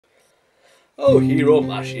Oh, Hiro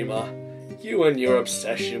Mashima, you and your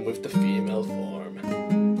obsession with the female form.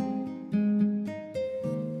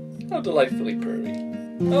 How delightfully purry.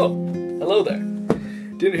 Oh, hello there.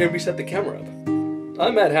 Didn't hear me set the camera up.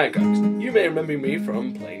 I'm Matt Hancock. You may remember me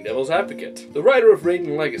from playing Devil's Advocate, the writer of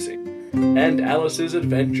Raiden Legacy, and Alice's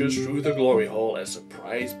Adventures Through the Glory Hole as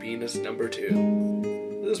Surprise Penis number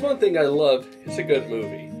 2. There's one thing I love, it's a good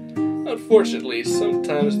movie. Unfortunately,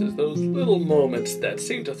 sometimes there's those little moments that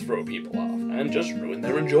seem to throw people off and just ruin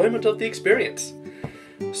their enjoyment of the experience.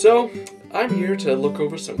 So, I'm here to look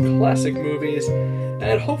over some classic movies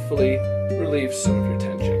and hopefully relieve some of your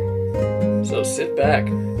tension. So sit back,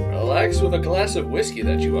 relax with a glass of whiskey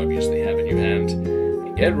that you obviously have in your hand,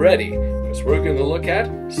 and get ready, because we're going to look at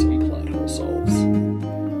some plot hole solves.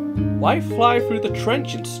 Why fly through the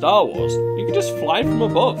trench in Star Wars? You can just fly from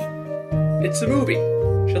above. It's a movie.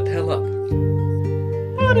 Shut the hell up.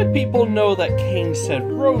 How did people know that Kane said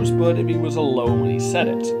Rosebud if he was alone when he said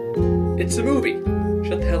it? It's a movie.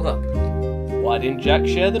 Shut the hell up. Why didn't Jack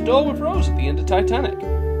share the door with Rose at the end of Titanic?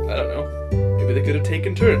 I don't know. Maybe they could have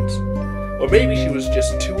taken turns. Or maybe she was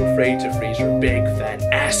just too afraid to freeze her big fat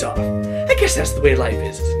ass off. I guess that's the way life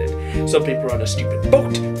is, isn't it? Some people are on a stupid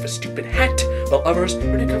boat with a stupid hat, while others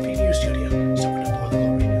are in a comfy news studio, soaking up all the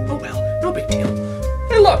glory. Oh well, no big deal.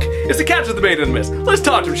 Hey look, it's the captain of the Maiden and the Mist. Let's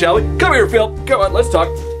talk to him, shall we? Come here, Phil. Come on, let's talk.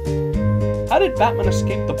 How did Batman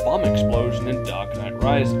escape the bomb explosion in Dark Knight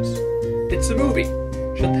Rises? It's a movie.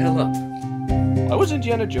 Shut the hell up. Why was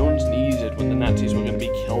Indiana Jones needed when the Nazis were going to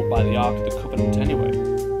be killed by the Ark of the Covenant anyway?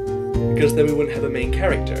 Because then we wouldn't have a main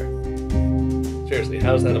character. Seriously,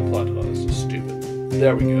 how's that a plot hole? It's so stupid.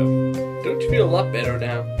 There we go. Don't you feel a lot better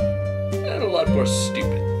now? And a lot more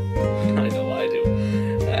stupid. I know I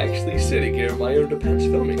do. Actually sitting here in my underpants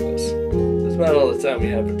filming this. That's about all the time we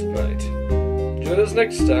have for tonight. Join us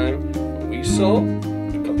next time when we solve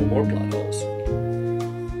a couple more plot holes.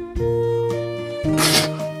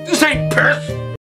 This ain't piss!